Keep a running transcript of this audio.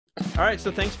All right,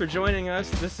 so thanks for joining us.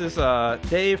 This is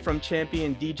Dave from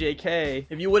ChampionDJK.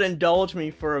 If you would indulge me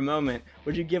for a moment,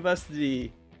 would you give us the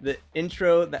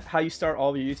intro, how you start all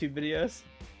of your YouTube videos?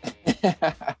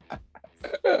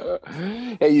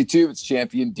 Hey YouTube, it's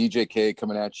ChampionDJK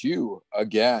coming at you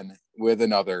again with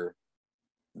another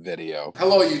video.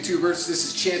 Hello YouTubers, this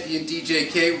is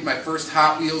ChampionDJK with my first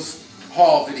Hot Wheels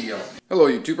haul video. Hello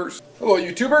YouTubers. Hello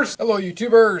YouTubers. Hello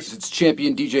YouTubers. It's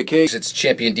ChampionDJK. It's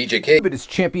ChampionDJK. But it's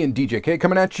ChampionDJK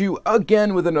coming at you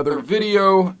again with another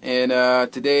video. And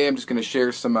today I'm just going to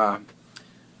share some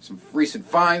recent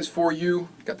finds for you.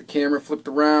 Got the camera flipped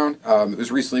around. It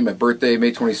was recently my birthday,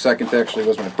 May 22nd actually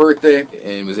was my birthday,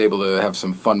 and was able to have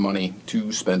some fun money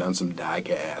to spend on some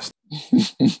Diecast.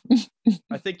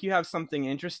 I think you have something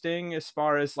interesting as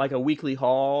far as like a weekly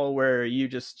haul where you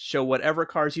just show whatever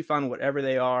cars you found, whatever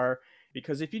they are.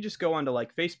 Because if you just go onto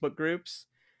like Facebook groups,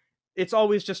 it's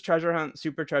always just treasure hunt,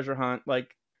 super treasure hunt.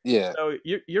 Like, yeah. So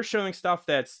you're showing stuff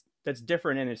that's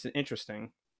different and it's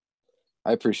interesting.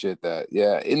 I appreciate that.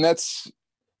 Yeah, and that's,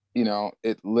 you know,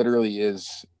 it literally is.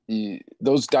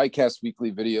 Those Diecast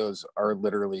weekly videos are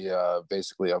literally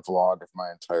basically a vlog of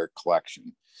my entire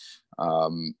collection.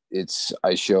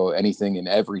 I show anything and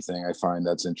everything I find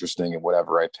that's interesting and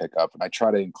whatever I pick up, and I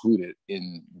try to include it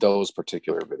in those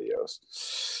particular videos.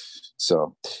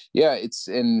 So yeah,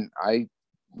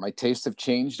 my tastes have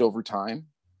changed over time,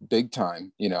 big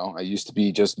time. You know, I used to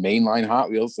be just mainline Hot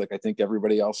Wheels, like I think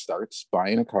everybody else starts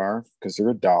buying a car because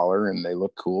they're $1 and they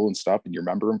look cool and stuff, and you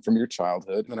remember them from your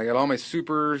childhood. Then I got all my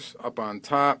supers up on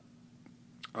top.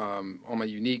 All my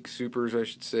unique supers, I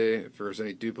should say. If there's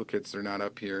any duplicates, they're not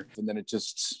up here. And then it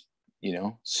just, you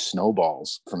know,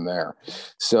 snowballs from there.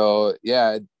 So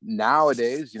yeah,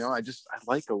 nowadays, you know, I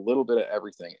like a little bit of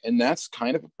everything, and that's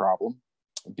kind of a problem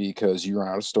because you run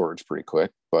out of storage pretty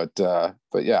quick. But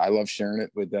yeah, I love sharing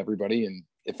it with everybody, and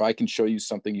if I can show you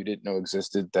something you didn't know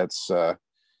existed, that's a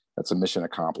mission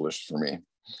accomplished for me.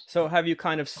 So have you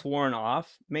kind of sworn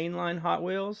off mainline Hot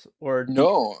Wheels, or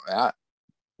no,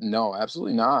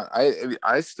 absolutely not.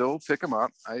 I still pick them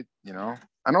up. I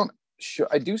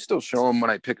do still show them when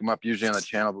I pick them up, usually on the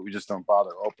channel, but we just don't bother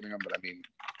opening them. But I mean,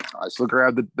 I still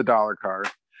grab the dollar card.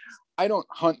 I don't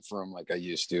hunt for them like I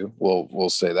used to. We'll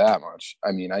say that much.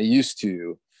 I mean, I used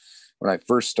to, when I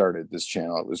first started this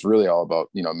channel, it was really all about,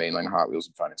 you know, mainline Hot Wheels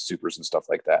and finding supers and stuff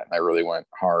like that. And I really went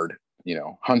hard, you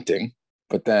know, hunting.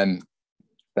 But then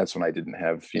that's when I didn't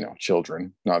have, you know,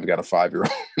 children. Now I've got a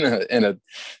 5-year-old and a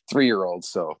 3-year-old.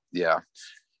 So yeah,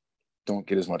 don't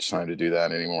get as much time to do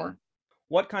that anymore.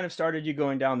 What kind of started you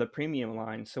going down the premium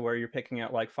line? So where you're picking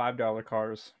out like $5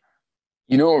 cars?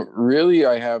 You know, really,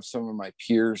 I have some of my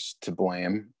peers to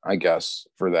blame, I guess,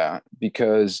 for that,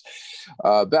 because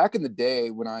back in the day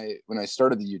when I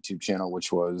started the YouTube channel,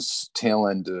 which was tail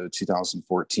end of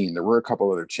 2014, there were a couple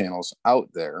other channels out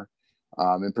there.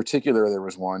 In particular, there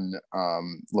was one,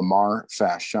 Lamar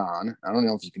Fashion. I don't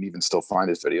know if you can even still find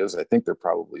his videos. I think they're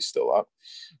probably still up.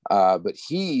 But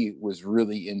he was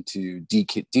really into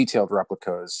detailed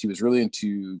replicas. He was really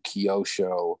into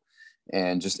Kyosho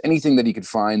and just anything that he could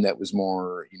find that was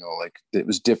more, you know, like that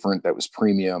was different, that was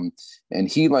premium. And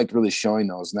he liked really showing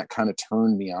those. And that kind of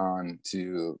turned me on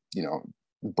to, you know,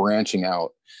 branching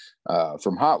out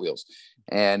from Hot Wheels.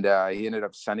 And he ended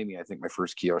up sending me, I think, my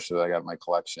first Kyosho that I got in my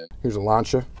collection. Here's a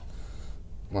Lancia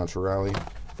Rally.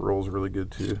 Rolls really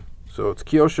good too. So it's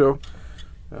Kyosho.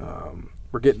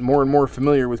 We're getting more and more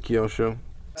familiar with Kyosho.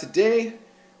 Today,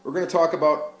 we're going to talk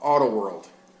about Auto World.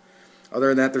 Other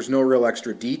than that, there's no real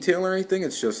extra detail or anything.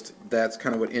 It's just that's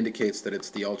kind of what indicates that it's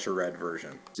the ultra red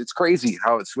version. It's crazy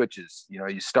how it switches. You know,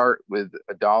 you start with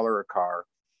 $1 a car.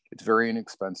 It's a very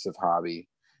inexpensive hobby.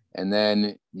 And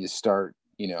then you start,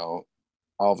 you know,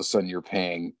 all of a sudden you're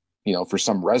paying, you know, for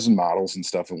some resin models and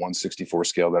stuff at 1/64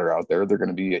 scale that are out there, they're going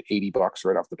to be at $80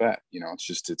 right off the bat. You know, it's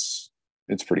just, it's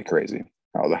pretty crazy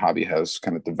how the hobby has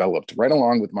kind of developed right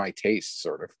along with my taste,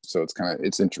 sort of. So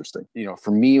it's interesting. You know,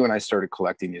 for me, when I started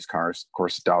collecting these cars, of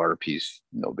course, $1 a piece,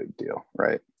 no big deal,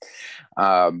 right?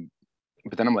 But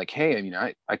then I'm like, hey, I mean,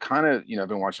 I kind of, you know, I've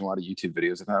been watching a lot of YouTube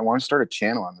videos and I want to start a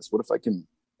channel on this. What if I can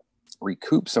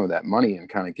recoup some of that money and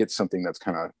kind of get something that's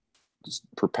kind of just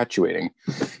perpetuating,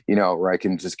 you know, where I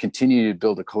can just continue to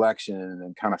build a collection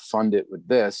and kind of fund it with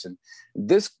this. And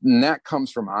that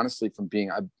comes from, honestly, from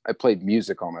being, I played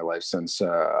music all my life since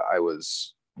I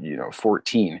was, you know,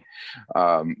 14.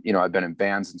 You know, I've been in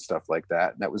bands and stuff like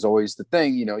that. And that was always the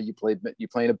thing, you know, you play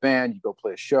in a band, you go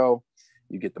play a show,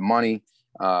 you get the money,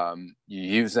 you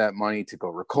use that money to go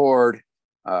record.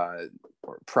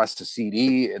 press a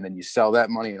CD and then you sell that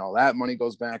money and all that money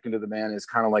goes back into the band. It's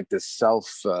kind of like this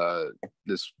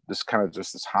this kind of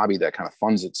just this hobby that kind of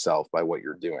funds itself by what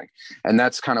you're doing. And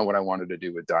that's kind of what I wanted to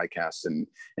do with Diecast.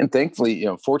 And thankfully,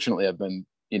 fortunately I've been,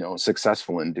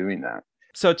 successful in doing that.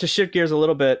 So to shift gears a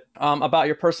little bit, about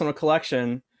your personal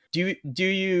collection, do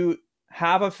you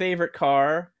have a favorite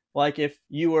car? Like if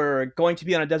you were going to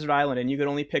be on a desert island and you could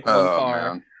only pick one car,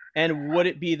 man. And would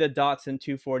it be the Datsun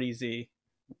 240Z?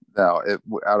 No,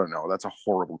 I don't know. That's a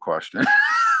horrible question.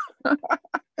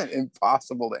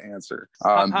 Impossible to answer.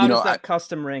 How does that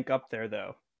custom rank up there,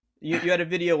 though? You had a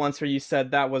video once where you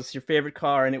said that was your favorite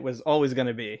car and it was always going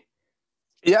to be.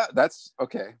 Yeah, that's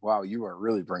okay. Wow, you are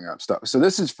really bringing up stuff. So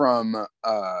this is from,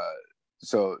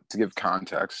 so to give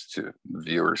context to the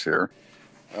viewers here.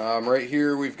 Right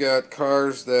here, we've got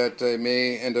cars that I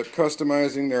may end up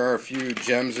customizing. There are a few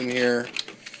gems in here.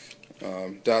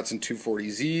 Datsun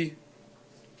 240Z.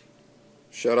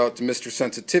 Shout out to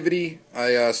mrSenCTVT.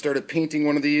 I started painting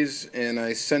one of these and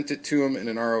I sent it to him in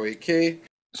an ROAK.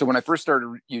 So when I first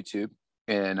started YouTube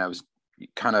and I was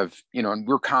kind of, and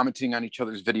we're commenting on each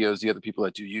other's videos, the other people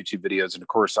that do YouTube videos. And of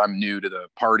course, I'm new to the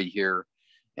party here.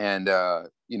 And,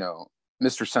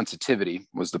 mrSenCTVT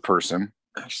was the person.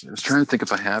 Actually, I was trying to think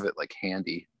if I have it like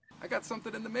handy. I got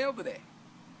something in the mail today.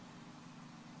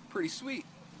 Pretty sweet.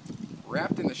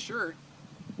 Wrapped in the shirt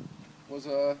was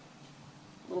a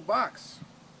little box.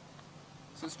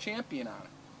 It says Champion on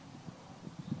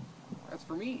it. That's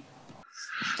for me.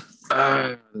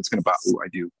 That's gonna bother. Ooh,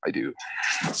 I do.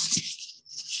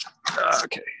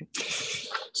 Okay.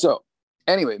 So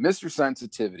anyway,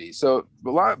 mrSenCTVT. So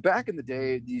back in the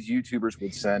day, these YouTubers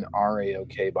would send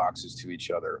RAOK boxes to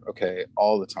each other, okay,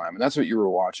 all the time. And that's what you were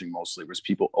watching mostly, was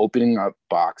people opening up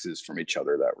boxes from each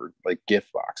other that were like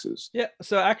gift boxes. Yeah.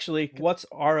 So actually, what's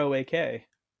ROAK?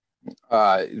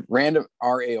 Random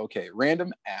RAOK,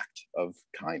 random act of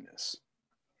kindness.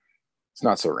 It's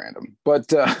not so random,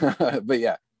 but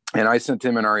yeah. And I sent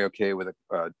him an RAOK with a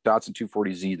Datsun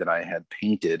 240Z that I had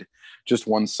painted just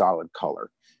one solid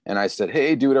color. And I said,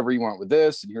 hey, do whatever you want with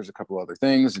this. And here's a couple other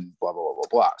things and blah, blah, blah, blah,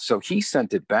 blah. So he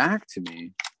sent it back to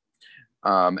me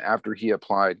after he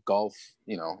applied golf,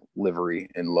 livery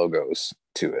and logos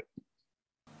to it.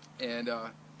 And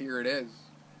here it is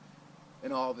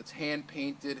in all of its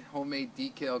hand-painted, homemade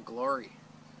decal glory.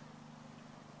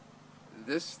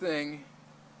 This thing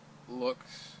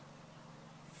looks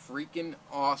freaking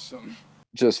awesome.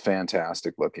 Just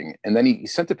fantastic looking. And then he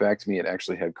sent it back to me. It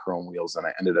actually had chrome wheels, and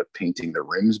I ended up painting the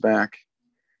rims back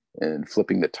and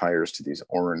flipping the tires to these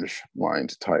orange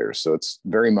lined tires. So it's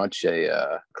very much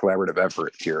a collaborative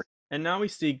effort here. And now we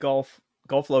see golf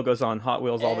logos on Hot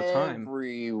Wheels all the time.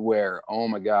 Everywhere. Oh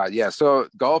my God. Yeah. So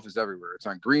golf is everywhere. It's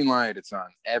on Greenlight. It's on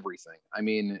everything. I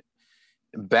mean,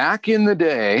 back in the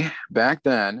day, back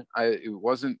then, it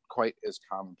wasn't quite as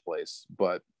commonplace,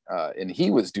 but and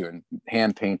he was doing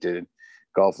hand painted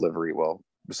golf livery. Well,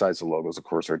 besides the logos, of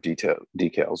course, are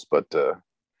decals, but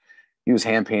he was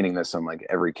hand painting this on like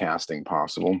every casting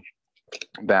possible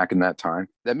back in that time.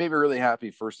 That made me really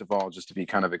happy, first of all, just to be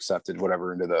kind of accepted,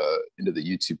 whatever, into the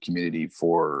YouTube community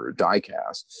for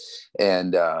Diecast.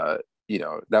 And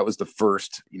that was the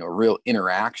first, real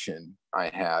interaction I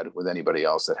had with anybody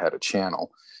else that had a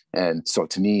channel. And so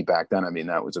to me back then, I mean,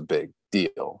 that was a big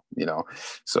deal,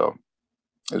 so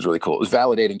it was really cool. It was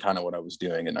validating kind of what I was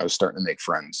doing, and I was starting to make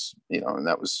friends, and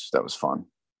that was fun.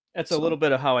 That's a little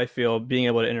bit of how I feel being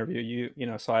able to interview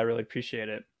you, so I really appreciate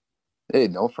it. Hey,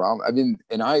 no problem. I mean,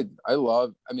 and I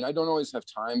don't always have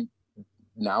time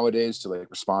nowadays to like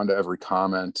respond to every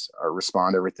comment or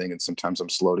respond to everything. And sometimes I'm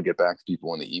slow to get back to people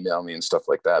when they email me and stuff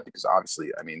like that, because obviously,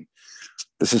 I mean,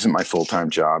 this isn't my full-time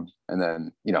job. And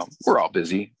then, we're all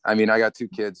busy. I mean, I got 2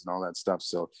 kids and all that stuff.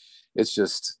 So it's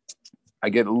just, I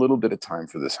get a little bit of time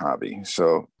for this hobby.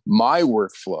 So my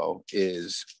workflow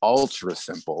is ultra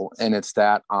simple, and it's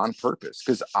that on purpose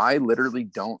because I literally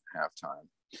don't have time.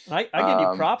 I give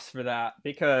you props for that,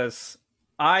 because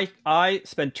I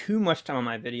spend too much time on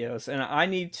my videos, and I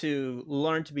need to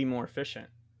learn to be more efficient.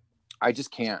 I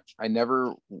just can't. I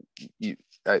never.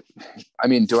 I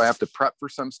mean, do I have to prep for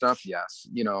some stuff? Yes.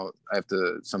 I have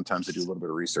to sometimes do a little bit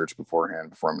of research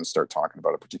beforehand before I'm going to start talking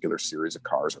about a particular series of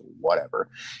cars or whatever.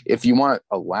 If you want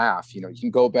a laugh, you can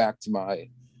go back to my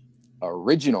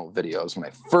original videos when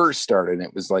I first started. And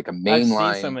it was like a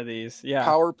mainline some of these, yeah,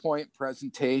 PowerPoint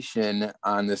presentation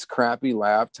on this crappy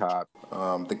laptop.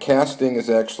 The casting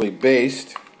is actually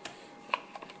based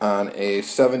on a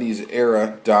 70s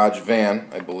era Dodge van,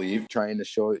 I believe, trying to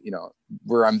show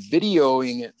where I'm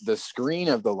videoing the screen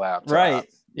of the laptop, right?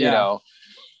 Yeah.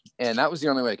 And that was the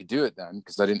only way I could do it then,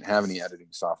 because I didn't have any editing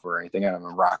software or anything.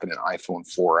 I'm rocking an iPhone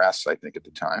 4S, I think, at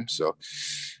the time. So,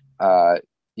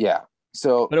 yeah.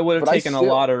 So, But it would have taken a still,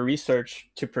 lot of research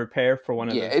to prepare for one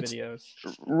of those videos.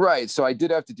 Right. So I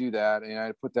did have to do that, and I had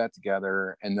to put that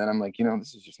together. And then I'm like,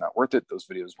 this is just not worth it. Those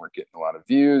videos weren't getting a lot of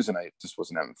views, and I just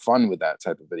wasn't having fun with that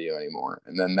type of video anymore.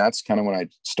 And then that's kind of when I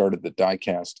started the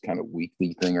Diecast kind of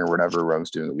weekly thing or whatever, where I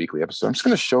was doing a weekly episode. I'm just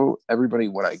going to show everybody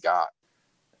what I got.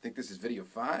 I think this is video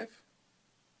 5.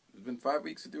 It's been 5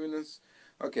 weeks of doing this.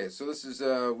 Okay, so this is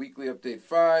weekly update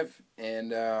 5.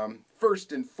 And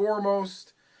first and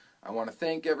foremost, I want to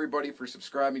thank everybody for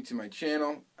subscribing to my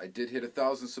channel. I did hit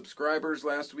 1,000 subscribers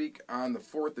last week on the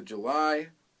 4th of July.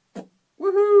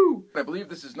 Woohoo! I believe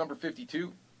this is number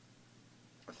 52.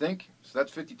 I think. So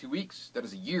that's 52 weeks. That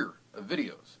is a year of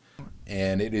videos.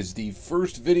 And it is the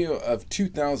first video of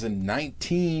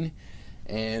 2019.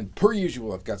 And per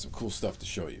usual, I've got some cool stuff to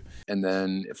show you. And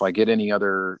then if I get any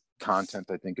other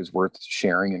content I think is worth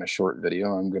sharing in a short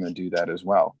video, I'm going to do that as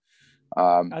well.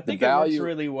 I think it works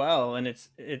really well, and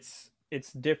it's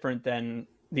different than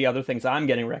the other things I'm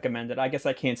getting recommended. I guess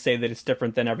I can't say that it's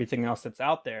different than everything else that's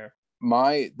out there.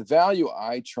 The value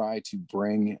I try to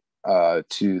bring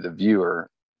to the viewer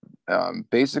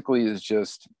basically is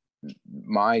just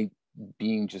my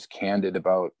being just candid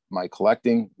about my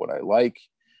collecting, what I like,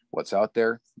 what's out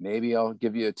there. Maybe I'll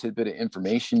give you a tidbit of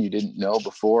information you didn't know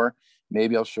before.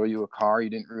 Maybe I'll show you a car you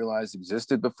didn't realize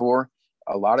existed before.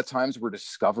 A lot of times we're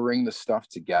discovering the stuff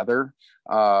together,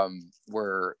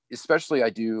 where especially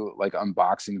I do like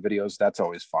unboxing videos. That's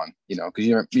always fun,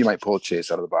 because you might pull a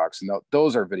chase out of the box, and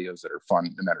those are videos that are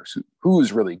fun no matter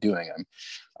who's really doing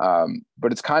them.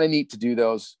 But it's kind of neat to do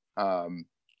those.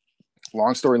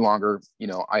 Long story longer,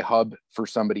 I hub for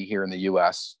somebody here in the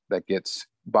US that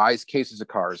buys cases of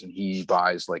cars, and he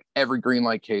buys like every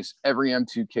Greenlight case, every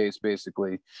M2 case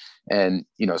basically. And,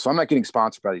 so I'm not getting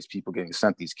sponsored by these people getting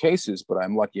sent these cases, but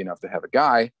I'm lucky enough to have a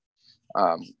guy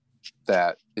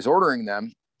that is ordering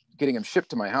them, getting them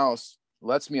shipped to my house,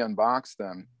 lets me unbox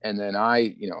them. And then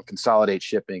I, consolidate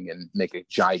shipping and make a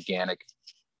gigantic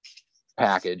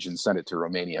package and send it to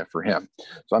Romania for him.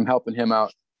 So I'm helping him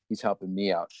out. He's helping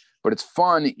me out. But it's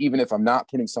fun, even if I'm not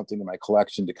putting something in my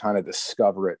collection, to kind of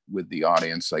discover it with the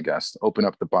audience, I guess. Open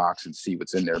up the box and see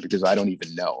what's in there, because I don't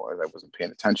even know. I wasn't paying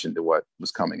attention to what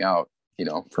was coming out,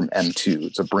 from M2.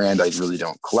 It's a brand I really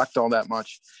don't collect all that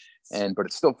much. But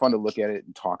it's still fun to look at it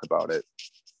and talk about it,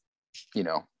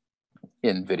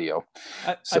 in video.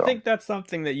 I think that's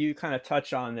something that you kind of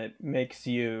touch on that makes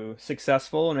you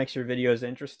successful and makes your videos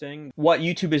interesting. What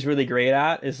YouTube is really great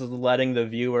at is letting the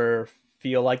viewer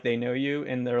feel like they know you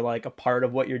and they're like a part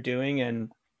of what you're doing.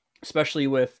 And especially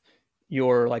with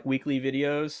your like weekly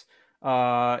videos,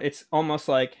 it's almost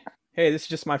like, hey, this is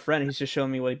just my friend, he's just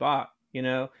showing me what he bought,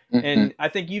 Mm-hmm. And I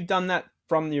think you've done that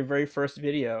from your very first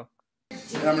video.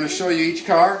 And I'm going to show you each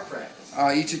car,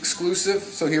 each exclusive.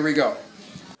 So here we go.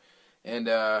 And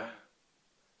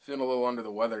feeling a little under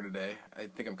the weather today. I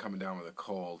think I'm coming down with a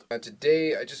cold.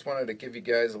 Today I just wanted to give you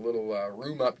guys a little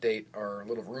room update, or a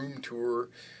little room tour.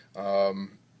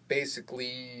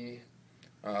 Basically,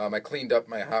 I cleaned up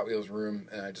my Hot Wheels room,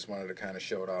 and I just wanted to kind of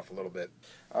show it off a little bit.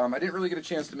 I didn't really get a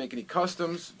chance to make any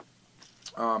customs.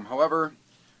 However,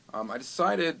 I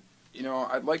decided,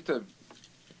 I'd like to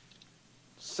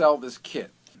sell this kit.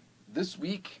 This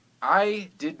week, I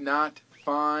did not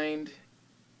find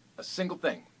a single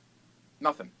thing.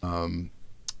 Nothing.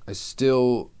 I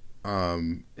still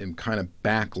am kind of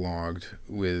backlogged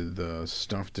with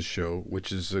stuff to show,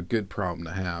 which is a good problem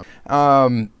to have.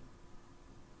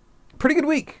 Pretty good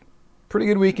week. Pretty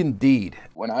good week indeed.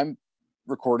 When I'm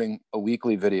recording a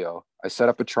weekly video, I set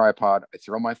up a tripod, I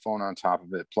throw my phone on top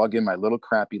of it, plug in my little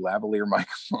crappy lavalier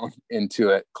microphone into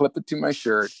it, clip it to my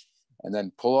shirt, and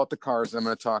then pull out the cars I'm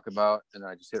going to talk about, and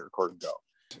I just hit record and go.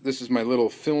 This is my little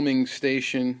filming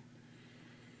station.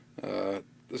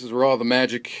 This is where all the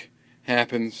magic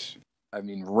happens. I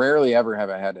mean, rarely ever have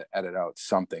I had to edit out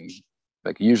something.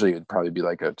 Like usually it'd probably be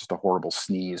like just a horrible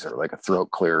sneeze or like a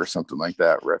throat clear or something like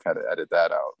that, where I've had to edit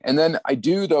that out. And then I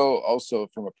do, though, also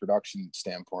from a production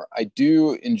standpoint, I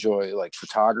do enjoy like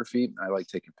photography. I like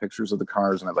taking pictures of the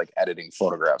cars, and I like editing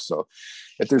photographs. So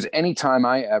if there's any time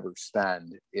I ever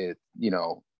spend it,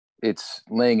 it's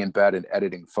laying in bed and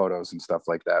editing photos and stuff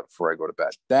like that before I go to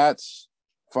bed. That's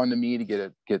fun to me,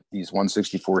 to get these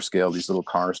 1/64 scale, these little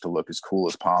cars to look as cool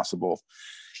as possible.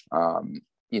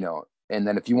 And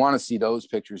then if you want to see those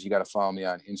pictures, you got to follow me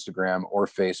on Instagram or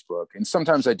Facebook. And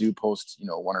sometimes I do post,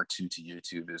 one or two to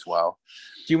YouTube as well.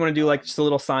 Do you want to do like just a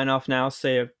little sign off now?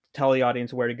 Tell the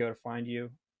audience where to go to find you.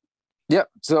 Yep.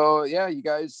 So yeah, you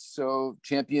guys. So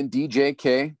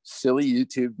ChampionDJK, silly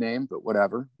YouTube name, but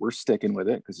whatever. We're sticking with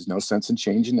it because there's no sense in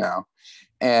changing now.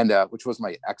 And which was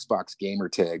my Xbox gamer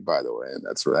tag, by the way, and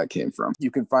that's where that came from. You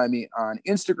can find me on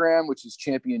Instagram, which is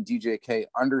ChampionDJK_,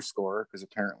 because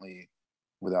apparently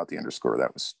without the underscore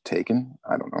that was taken.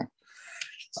 I don't know.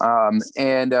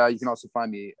 And you can also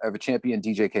find me. I have a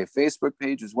ChampionDJK Facebook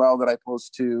page as well that I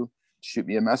post to. Shoot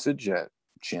me a message at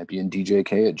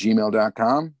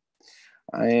ChampionDJK@gmail.com.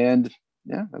 And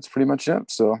yeah, that's pretty much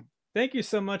it. So thank you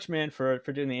so much, man, for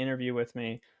doing the interview with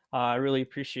me. I really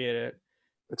appreciate it.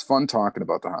 It's fun talking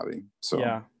about the hobby. So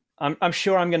yeah, I'm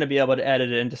sure I'm going to be able to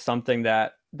edit it into something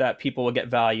that people will get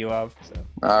value of. So.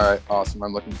 All right, awesome.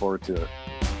 I'm looking forward to it.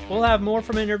 We'll have more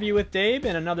from an interview with Dave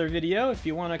in another video. If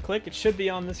you want to click, it should be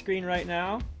on the screen right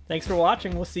now. Thanks for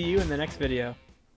watching. We'll see you in the next video.